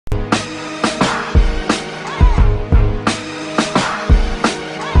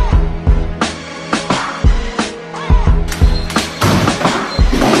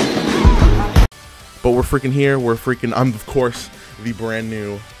But we're freaking here. We're freaking. I'm of course the brand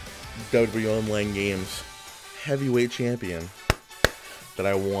new WWE Online Games heavyweight champion that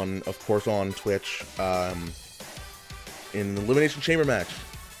I won, of course, on Twitch in an Elimination Chamber match,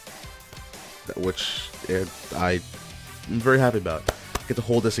 which I'm very happy about. Get to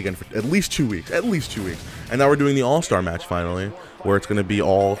hold this again for at least 2 weeks. And now we're doing the All-Star match finally, where it's going to be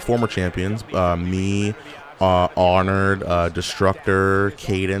all former champions. Me, Honored, Destructor,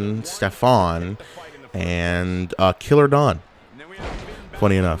 Caden, Stefan, and Killer Don.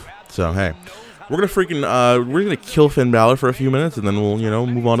 Funny enough. So hey, we're gonna kill Finn Balor for a few minutes, and then we'll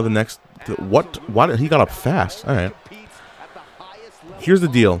move on to the next. What? Why did he got up fast? All right. Here's the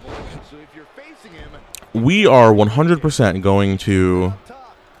deal. We are 100% going to.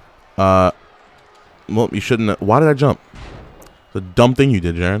 Well, you shouldn't. Why did I jump? The dumb thing you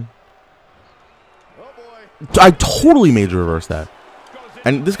did, Jaron. I totally made you reverse that.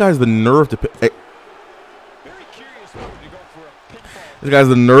 And this guy has the nerve to. This guy's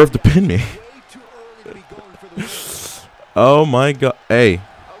the nerve to pin me. Oh my god. Hey.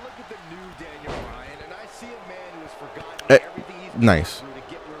 Hey. Nice.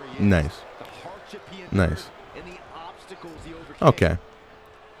 Nice. Nice. Okay.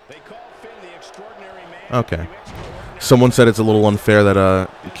 Okay. Someone said it's a little unfair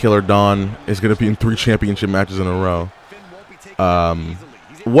that Killer Don is going to be in 3 championship matches in a row.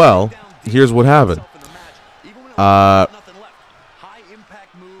 Well, here's what happened.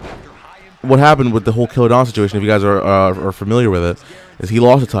 What happened with the whole Killer Don situation, if you guys are familiar with it, is he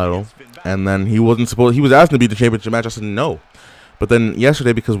lost the title, and then he wasn't supposed. He was asking to be the championship match. I said no, but then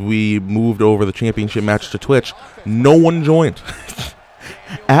yesterday, because we moved over the championship match to Twitch, no one joined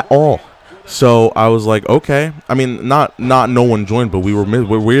at all. So I was like, okay. I mean, not no one joined, but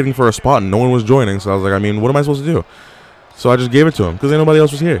we're waiting for a spot, and no one was joining. So I was like, I mean, what am I supposed to do? So I just gave it to him because nobody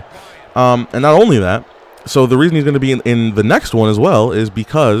else was here. And not only that, so the reason he's going to be in the next one as well is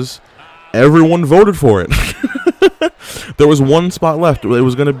because everyone voted for it. There was one spot left. It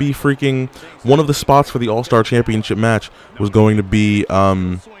was going to be freaking one of the spots for the All-Star Championship match was going to be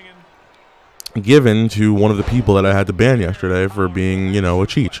given to one of the people that I had to ban yesterday for being, a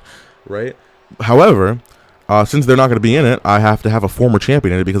cheech, right? However, since they're not going to be in it, I have to have a former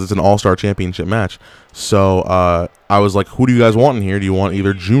champion in it because it's an All-Star Championship match. So I was like, who do you guys want in here? Do you want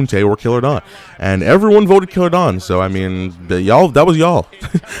either Junte or Killer Don? And everyone voted Killer Don. So, I mean, that was y'all.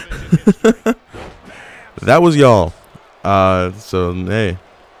 That was y'all. So, hey.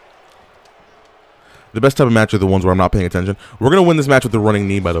 The best type of match are the ones where I'm not paying attention. We're going to win this match with the running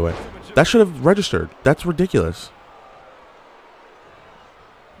knee, by the way. That should have registered. That's ridiculous.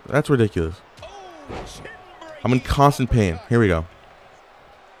 That's ridiculous. I'm in constant pain. Here we go.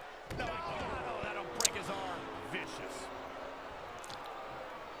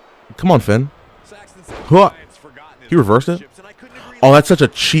 Come on, Finn. He reversed it? Oh, that's such a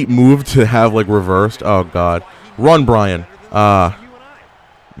cheap move to have, like, reversed. Oh, God. Run, Brian.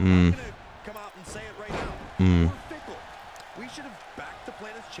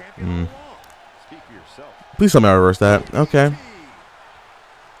 Please tell me I reversed that. Okay.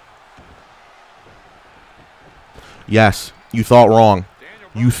 Yes, you thought wrong.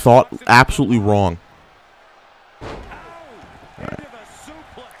 You thought absolutely wrong. Right.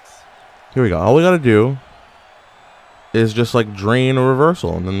 Here we go. All we gotta do is just like drain a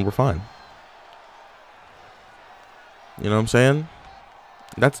reversal, and then we're fine. You know what I'm saying?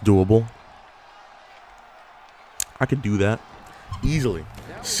 That's doable. I could do that easily,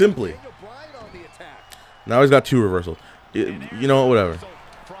 simply. Now he's got 2 reversals. You know what? Whatever.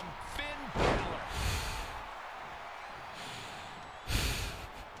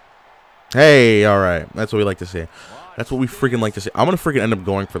 Hey, all right. That's what we like to see. That's what we freaking like to see. I'm gonna freaking end up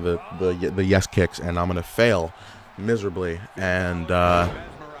going for the yes kicks, and I'm gonna fail miserably, and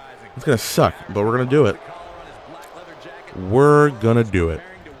it's gonna suck. But we're gonna do it. We're gonna do it.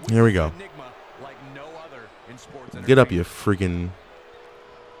 Here we go. Get up, you freaking.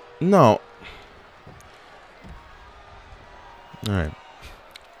 No. All right.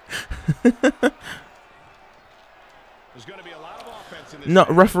 No,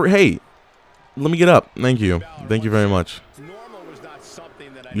 referee. Hey. Let me get up. Thank you. Thank you very much.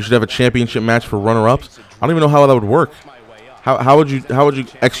 You should have a championship match for runner-ups. I don't even know how that would work. How would you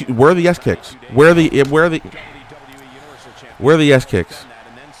execute? Where are the yes kicks? Where are the yes kicks?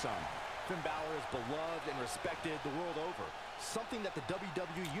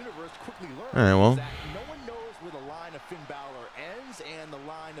 All right, well.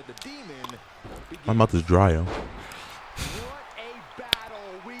 My mouth is dry, yo.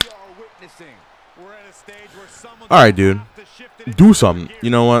 All right, dude. Do something. You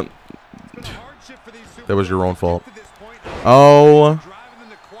know what? That was your own fault. Oh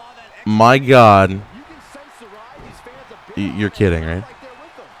my God. You're kidding, right?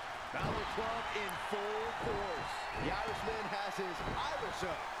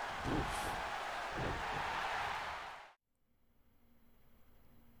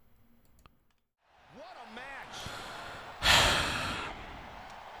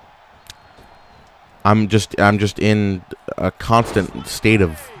 I'm just in a constant state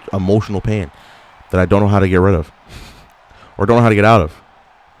of emotional pain that I don't know how to get rid of, or don't know how to get out of.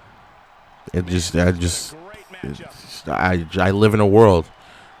 I live in a world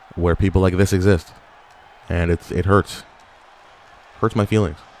where people like this exist, and it hurts my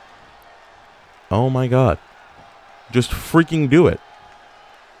feelings. Oh my God, just freaking do it.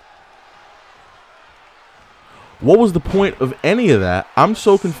 What was the point of any of that? I'm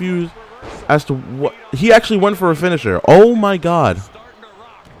so confused as to what he actually went for a finisher. Oh my God.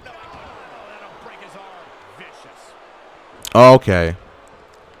 Okay.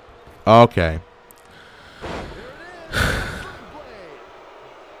 Okay.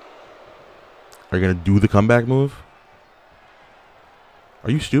 Are you gonna do the comeback move?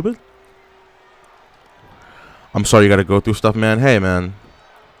 Are you stupid? I'm sorry you gotta go through stuff, man. Hey, man.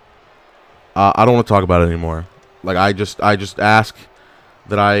 I don't want to talk about it anymore. Like, I just ask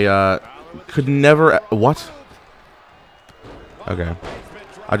that I could never. What? Okay.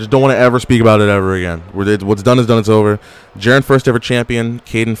 I just don't want to ever speak about it ever again. What's done is done. It's over. Jaren, first ever champion.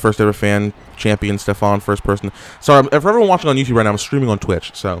 Caden, first ever fan champion. Stefan, first person. Sorry, for everyone watching on YouTube right now, I'm streaming on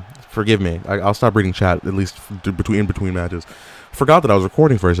Twitch, so forgive me. I'll stop reading chat, at least in between matches. Forgot that I was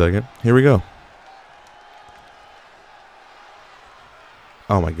recording for a second. Here we go.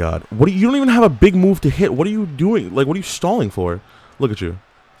 Oh my God. You don't even have a big move to hit. What are you doing? Like, what are you stalling for? Look at you.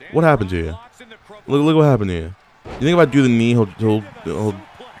 What happened to you? Look what happened to you. You think if I do the knee, he'll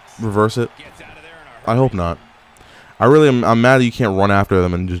reverse it? I hope not. I'm mad that you can't run after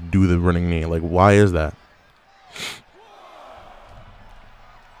them and just do the running knee. Like, why is that?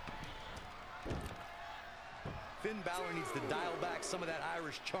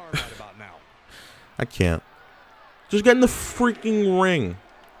 I can't. Just get in the freaking ring.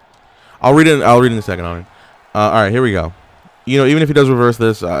 I'll read it in a second on it. All right, here we go. You know, even if he does reverse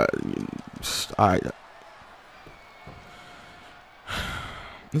this, this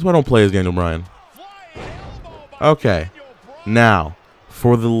is why I don't play as Daniel Bryan. Okay. Now,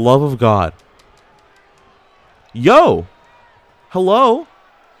 for the love of God. Yo! Hello?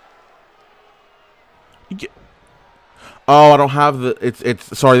 Oh, I don't have the...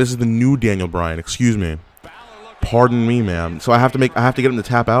 It's sorry, this is the new Daniel Bryan. Excuse me. Pardon me, ma'am. So I have to get him to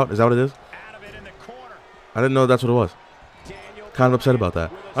tap out? Is that what it is? I didn't know that's what it was. Kind of upset about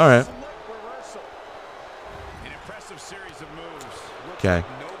that. All right. Okay.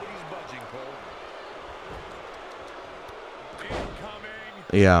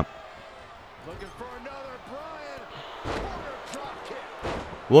 Yeah.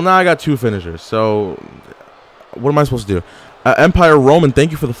 Well, now I got two finishers. So, what am I supposed to do? Empire Roman,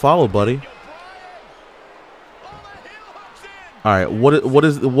 thank you for the follow, buddy. All right, what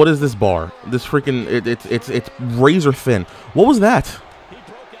is this bar? This freaking it's razor thin. What was that?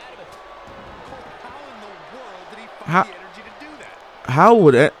 How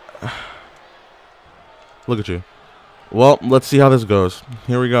would it? Look at you. Well, let's see how this goes.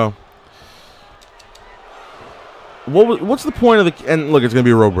 Here we go. What's the point of the? And look, it's gonna be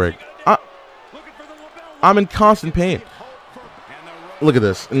a rope break. I'm in constant pain. Look at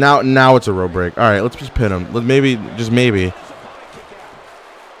this. Now it's a rope break. All right, let's just pin him. Just maybe.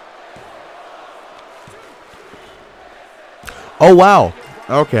 Oh, wow.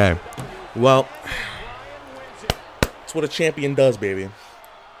 Okay. Well, that's what a champion does, baby.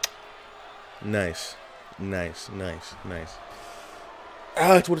 Nice. Nice.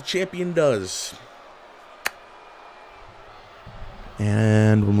 That's what a champion does.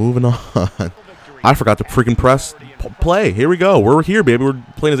 And we're moving on. I forgot to freaking press play. Here we go. We're here, baby. We're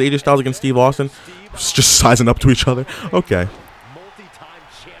playing as AJ Styles against Steve Austin. Just sizing up to each other. Okay.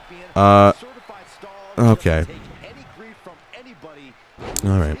 Okay.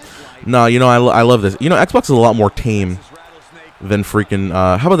 All right. No, you know, I love this. You know, Xbox is a lot more tame than freaking...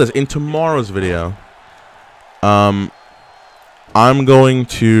 how about this? In tomorrow's video, I'm going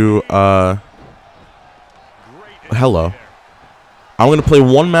to... hello. I'm going to play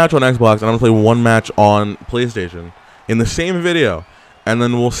one match on Xbox, and I'm going to play one match on PlayStation in the same video. And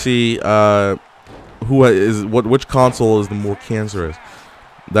then we'll see which console is the more cancerous.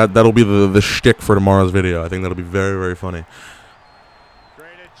 That'll be the shtick for tomorrow's video. I think that'll be very, very funny.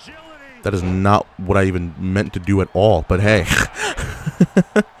 That is not what I even meant to do at all, but hey.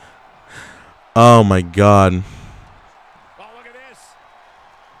 Oh my God. Oh, look at this.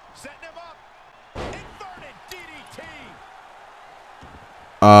 Setting him up. Inverted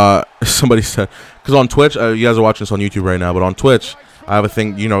DDT. Somebody said, because on Twitch, you guys are watching this on YouTube right now, but on Twitch, I have a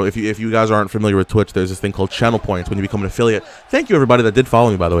thing, you know, if you guys aren't familiar with Twitch, there's this thing called channel points when you become an affiliate. Thank you, everybody that did follow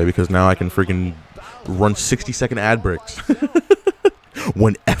me, by the way, because now I can freaking run 60-second ad breaks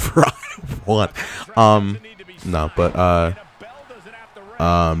whenever I want. No, but,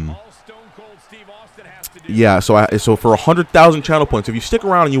 yeah, so for 100,000 channel points, if you stick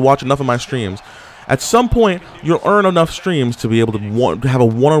around and you watch enough of my streams, at some point, you'll earn enough streams to be able to have a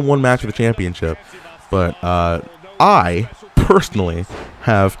one-on-one match for the championship. But, I personally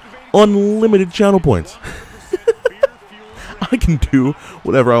have unlimited channel points. I can do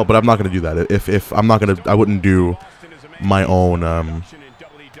whatever else, but I'm not going to do that. If I'm not going to, I wouldn't do my own, I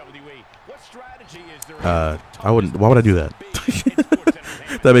wouldn't, why would I do that?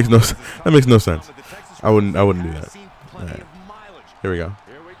 that makes no sense. I wouldn't do that. All right. Here we go.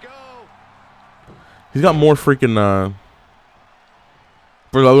 He's got more freaking,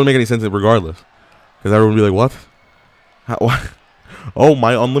 but that wouldn't make any sense regardless. Because everyone would be like, what? What? Oh,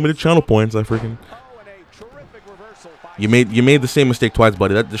 my unlimited channel points. I freaking... You made the same mistake twice,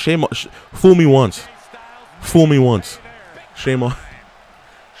 buddy. That the shame. Fool me once. Fool me once. Shame on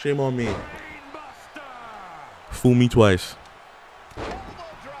me. Fool me twice.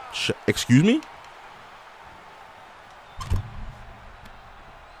 Excuse me?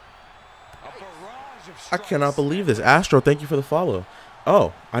 I cannot believe this. Astro, thank you for the follow.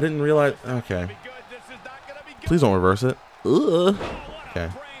 Oh, I didn't realize. Okay. Please don't reverse it. Ugh. Okay.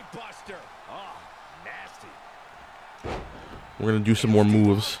 We're going to do some more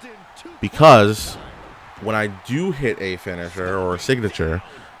moves. Because when I do hit a finisher or a signature,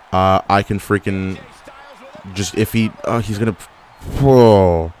 I can freaking just, if he, he's going to,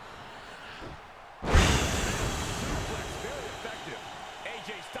 whoa.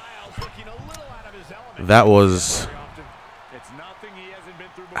 That was,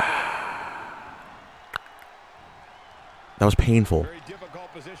 that was painful.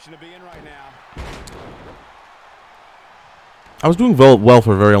 I was doing well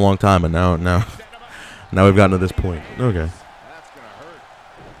for a very long time, and now we've gotten to this point. Okay.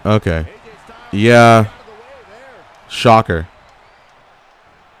 Okay. Yeah. Shocker.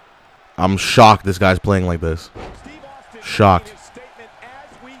 I'm shocked this guy's playing like this. Shocked.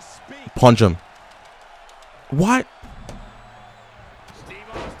 Punch him. What?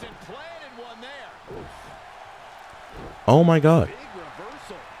 Oh my God.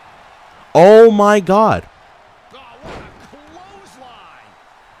 Oh my God.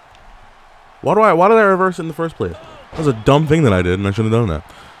 Why did I reverse it in the first place? That was a dumb thing that I did, and I should have done that.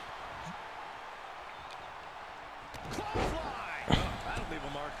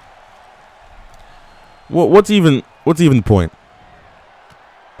 What's even the point?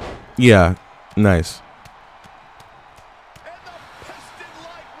 Yeah, nice.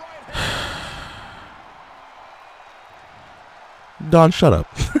 Don, shut up.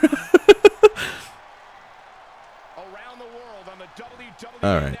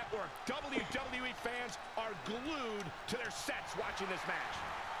 All right. WWE fans are glued to their sets watching this match.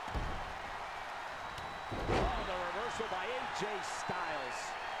 Oh, the reversal by AJ Styles.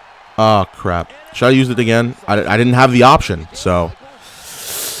 Oh crap! Should I use it again? I didn't have the option, so.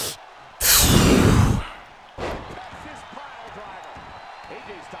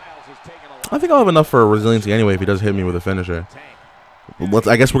 I think I'll have enough for resiliency anyway if he does hit me with a finisher.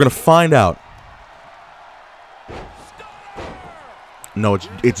 I guess we're gonna find out. No,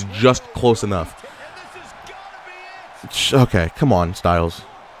 it's just close enough. Okay, come on, Styles.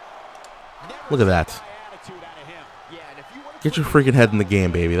 Look at that. Get your freaking head in the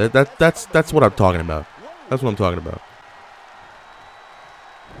game, baby. That's what I'm talking about. That's what I'm talking about.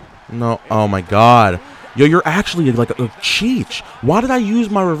 No, oh my God. Yo, you're actually like a cheat. Why did I use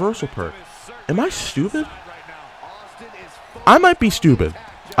my reversal perk? Am I stupid? I might be stupid.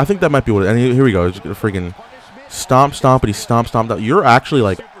 I think that might be what it is. And here we go. Just gonna freaking stomp, stompity, stomp, stomp. You're actually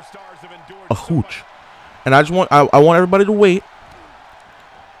like a hooch. And I just want, I want everybody to wait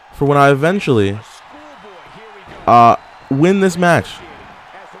for when I eventually win this match.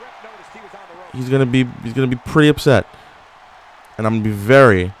 He's gonna be pretty upset. And I'm gonna be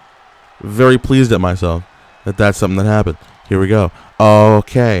very, very pleased at myself that that's something that happened. Here we go.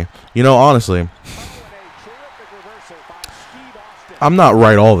 Okay. You know, honestly, I'm not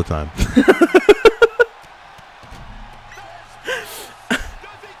right all the time.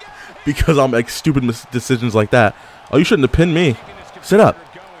 Because I'm like stupid decisions like that. Oh, you shouldn't have pinned me. Sit up.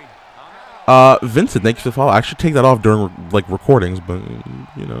 Vincent, thank you for the follow. I should take that off during like recordings, but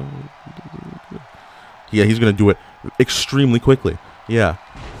you know. Yeah, he's going to do it extremely quickly. Yeah.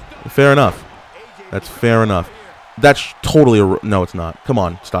 Fair enough. That's fair enough. That's totally a... No, it's not. Come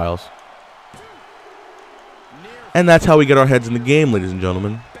on, Styles. And that's how we get our heads in the game, ladies and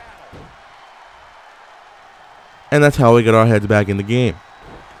gentlemen. And that's how we get our heads back in the game.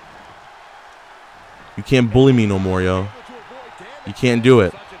 You can't bully me no more, yo. You can't do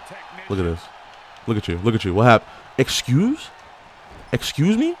it. Look at this. Look at you. Look at you. What happened? Excuse?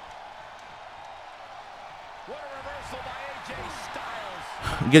 Excuse me?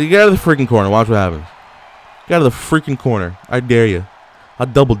 Get out of the freaking corner. Watch what happens. Get out of the freaking corner. I dare you. I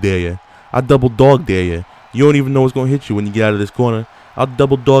double dare you. I double dog dare you. You don't even know what's going to hit you when you get out of this corner. I'll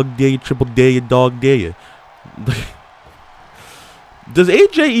double dog dare you, triple dare you, dog dare you. Does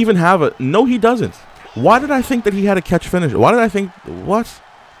AJ even have a... No, he doesn't. Why did I think that he had a catch finish? Why did I think... What?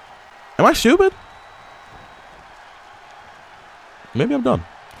 Am I stupid? Maybe I'm dumb.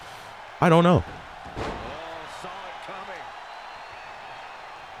 I don't know.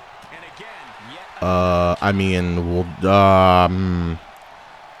 I mean,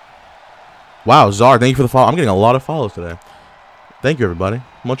 wow, Czar, thank you for the follow. I'm getting a lot of follows today. Thank you, everybody.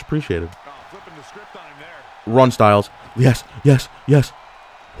 Much appreciated. Run, Styles. Yes, yes, yes.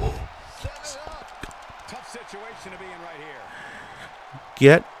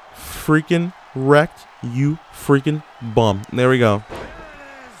 Get freaking wrecked, you freaking bum. There we go.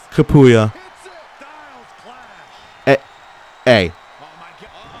 Kapuya. Hey.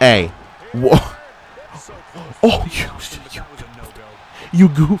 Hey. Whoa. Oh, you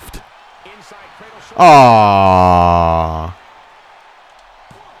goofed. Aww.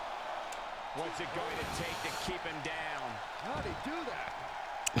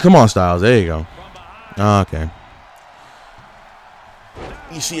 Come on, Styles. There you go. Okay.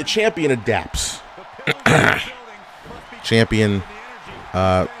 You see, a champion adapts. Champion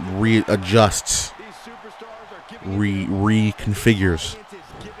readjusts, reconfigures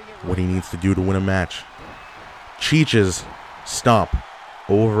what he needs to do to win a match. Cheeches stomp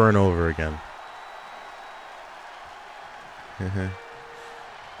over and over again. Okay.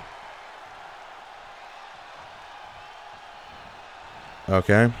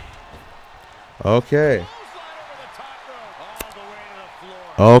 Okay.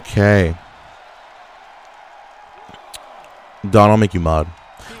 Okay. Don, I'll make you mod.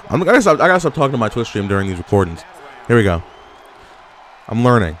 I gotta stop talking to my Twitch stream during these recordings. Here we go. I'm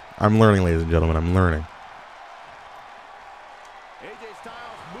learning. I'm learning, ladies and gentlemen. I'm learning.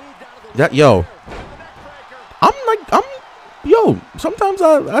 That yo. Yo. Sometimes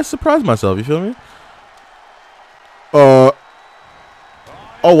I surprise myself. You feel me? Oh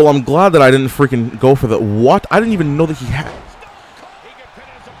well, I'm glad that I didn't freaking go for the what? I didn't even know that he had.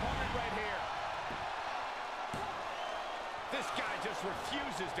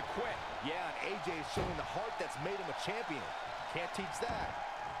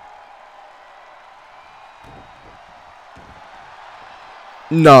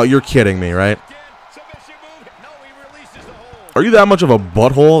 No, you're kidding me, right? Are you that much of a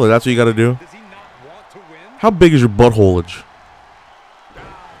butthole that that's what you got to do? How big is your buttholeage?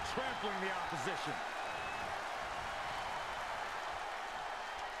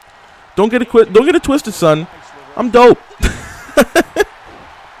 Don't get it twisted, son. I'm dope.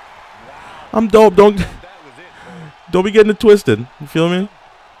 I'm dope. Don't be getting it twisted. You feel me?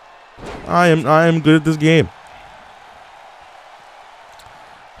 I am good at this game.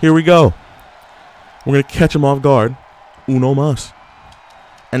 Here we go. We're going to catch him off guard. Uno mas.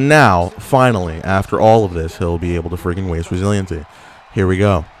 And now, finally, after all of this, he'll be able to freaking waste resiliency. Here we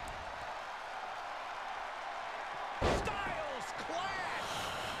go.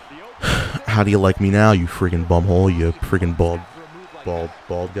 How do you like me now, you freaking bumhole, you freaking bald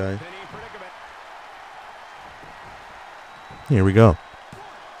guy? Here we go.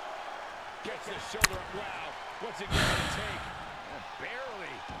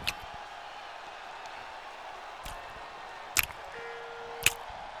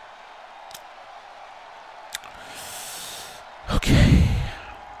 Okay.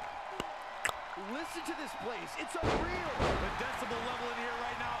 Listen to this place. It's unreal. The decibel level in here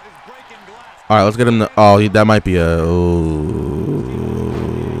right now is breaking glass. All right, let's get him the. Oh, that might be a.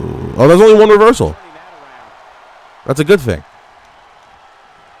 Oh, there's only one reversal. That's a good thing.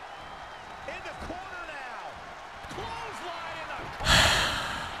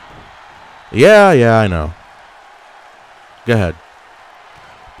 Yeah, I know. Go ahead.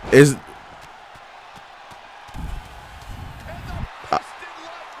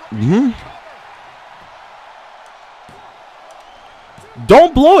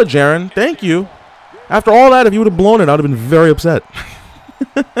 Don't blow it, Jaren. Thank you. After all that, if you would have blown it, I would have been very upset.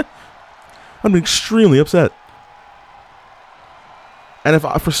 I'm extremely upset. And if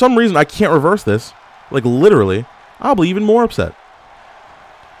for some reason I can't reverse this, like literally, I'll be even more upset.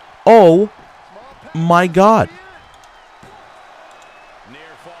 Oh my God.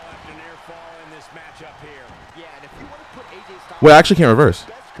 Wait, I actually can't reverse.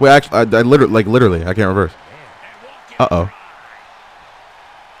 Wait, actually, I literally, I can't reverse.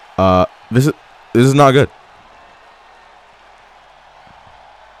 This is not good.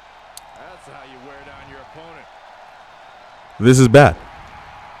 That's how you wear down your opponent. This is bad.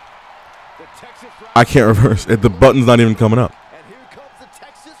 I can't reverse. The button's not even coming up. And here comes the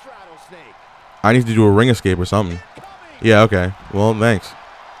Texas rattlesnake. I need to do a ring escape or something. Yeah, okay. Well, thanks.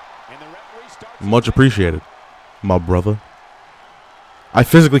 Much appreciated, my brother. I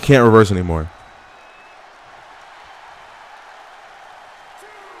physically can't reverse anymore.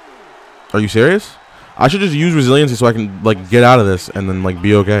 Are you serious? I should just use resiliency so I can like get out of this and then like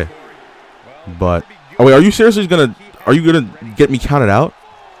be okay. But oh wait, are you seriously gonna? Are you gonna get me counted out?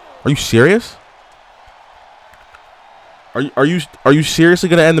 Are you serious? Are you seriously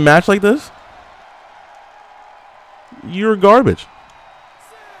gonna end the match like this? You're garbage.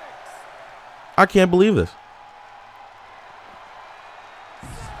 I can't believe this.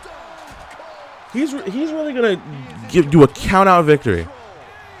 He's really gonna do a count out victory.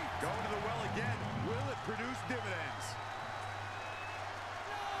 Going to the well again. Will it produce dividends?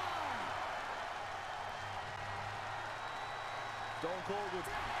 Stone Cold with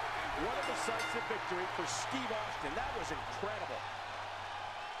what a decisive victory for Steve Austin. That was incredible.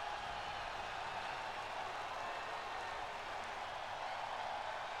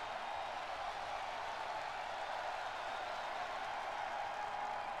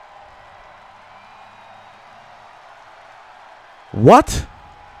 What?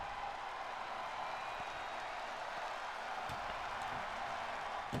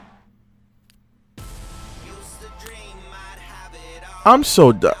 I'm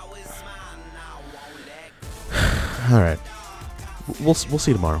so done. All right, we'll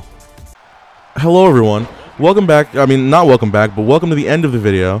see tomorrow. Hello, everyone. Welcome back. I mean, not welcome back, but welcome to the end of the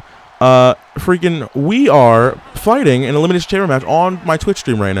video. We are fighting an elimination chamber match on my Twitch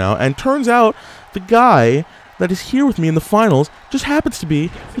stream right now, and turns out the guy that is here with me in the finals just happens to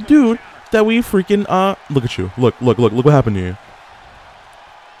be the dude that we freaking look at you. Look what happened to you.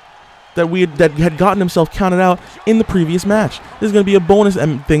 That had gotten himself counted out in the previous match. This is gonna be a bonus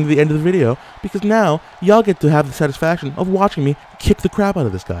thing at the end of the video because now y'all get to have the satisfaction of watching me kick the crap out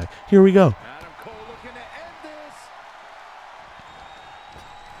of this guy. Here we go.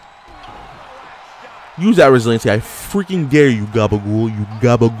 Use that resiliency. I freaking dare you, gabagool. You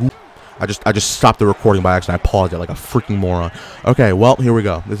gabagool. I just stopped the recording by accident. I paused it like a freaking moron. Okay, well, here we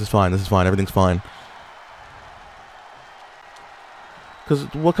go. This is fine. This is fine. Everything's fine. Because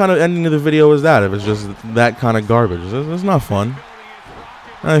what kind of ending of the video is that if it's just that kind of garbage? It's not fun.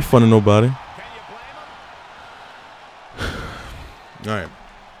 That ain't fun to nobody. Alright.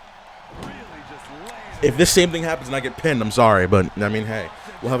 If this same thing happens and I get pinned, I'm sorry. But, I mean, hey.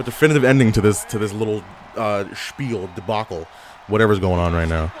 We'll have a definitive ending to this little spiel, debacle, whatever's going on right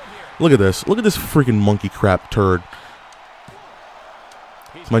now. Look at this. Look at this freaking monkey crap turd.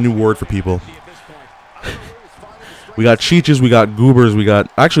 It's my new word for people. We got cheeches, we got goobers, we got...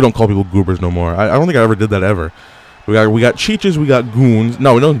 I actually don't call people goobers no more. I don't think I ever did that ever. We got cheeches, we got goons.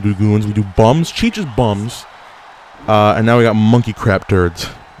 No, we don't do goons. We do bums. Cheeches, bums. And now we got monkey crap turds.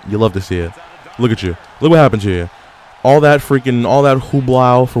 You love to see it. Look at you. Look what happened to you. All that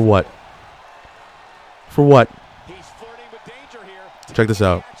hoopla for what? For what? Check this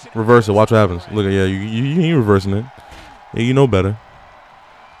out. Reverse it. Watch what happens. Look at you ain't reversing it. Yeah, you know better.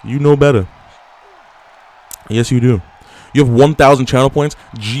 You know better. Yes, you do. You have 1,000 channel points.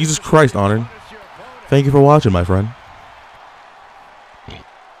 Jesus Christ, Honored. Thank you for watching, my friend.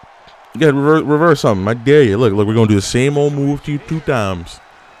 Yeah, reverse something. I dare you. Look, we're gonna do the same old move to you 2 times.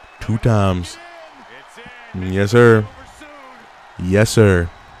 2 times. Yes, sir. Yes, sir.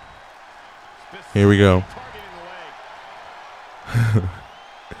 Here we go.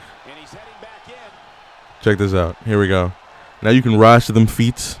 Check this out. Here we go. Now you can rise to them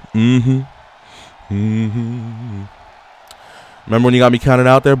feet. Remember when you got me counted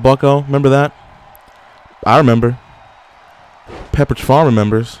out there, bucko? Remember that? I remember. Pepperidge Farm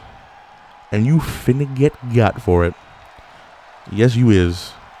remembers. And you finna get got for it. Yes, you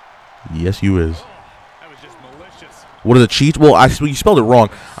is. Yes, you is. What is a cheat? Well, you spelled it wrong.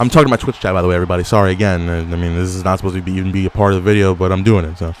 I'm talking to my Twitch chat, by the way, everybody. Sorry again. I mean, this is not supposed to even be a part of the video, but I'm doing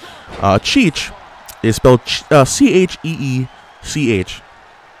it. So, cheech is spelled C-H-E-E-C-H.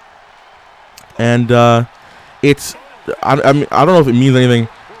 And it's I don't know if it means anything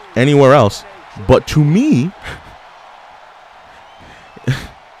anywhere else, But to me,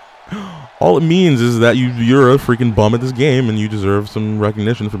 all it means is that you're a freaking bum at this game, and you deserve some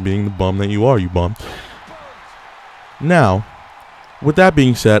recognition for being the bum that you are, you bum. Now, with that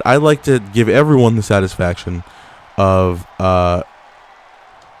being said, I'd like to give everyone the satisfaction of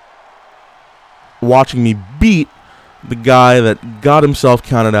watching me beat the guy that got himself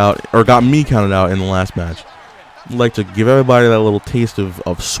counted out, or got me counted out in the last match. I'd like to give everybody that little taste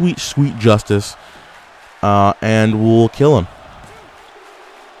of sweet, sweet justice, and we'll kill him.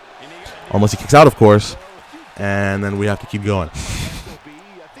 Unless he kicks out, of course, and then we have to keep going.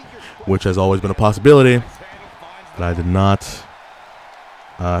 Which has always been a possibility, but I did not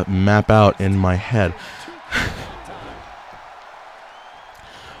map out in my head.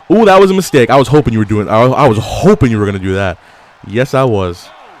 Ooh, that was a mistake. I was hoping you were doing. I was hoping you were gonna do that. Yes, I was.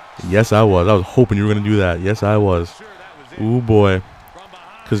 Yes, I was. I was hoping you were gonna do that. Yes, I was. Ooh, boy.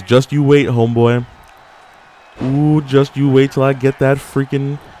 Cause just you wait, homeboy. Ooh, just you wait till I get that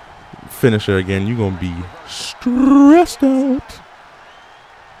freaking finisher again. You gonna be stressed out.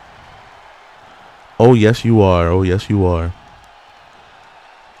 Oh yes, you are. Oh yes, you are.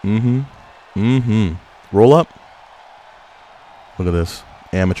 Roll up. Look at this.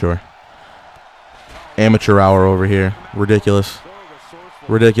 Amateur. Amateur hour over here. Ridiculous.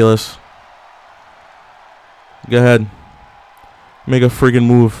 Ridiculous. Go ahead. Make a friggin'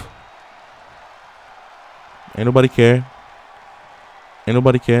 move. Ain't nobody care. Ain't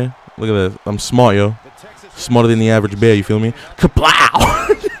nobody care. Look at this. I'm smart, yo. Smarter than the average bear, you feel me? Kablow!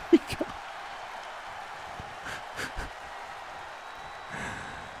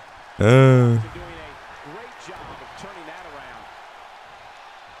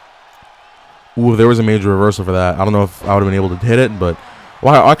 Ooh, there was a major reversal for that. I don't know if I would have been able to hit it, but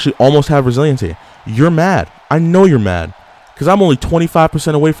wow, I actually almost have resiliency. You're mad. I know you're mad. Because I'm only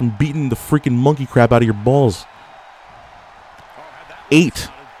 25% away from beating the freaking monkey crap out of your balls. 8.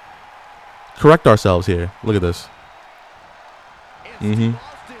 Correct ourselves here. Look at this.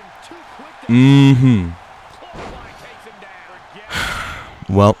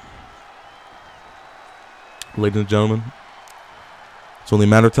 Well, ladies and gentlemen, it's only a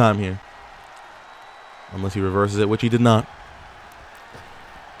matter of time here. Unless he reverses it, which he did not.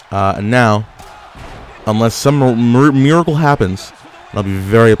 And now, unless some miracle happens, I'll be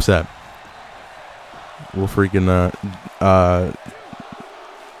very upset. We'll freaking,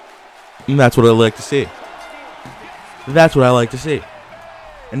 that's what I like to see. That's what I like to see.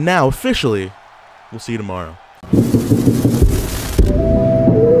 And now, officially, we'll see you tomorrow.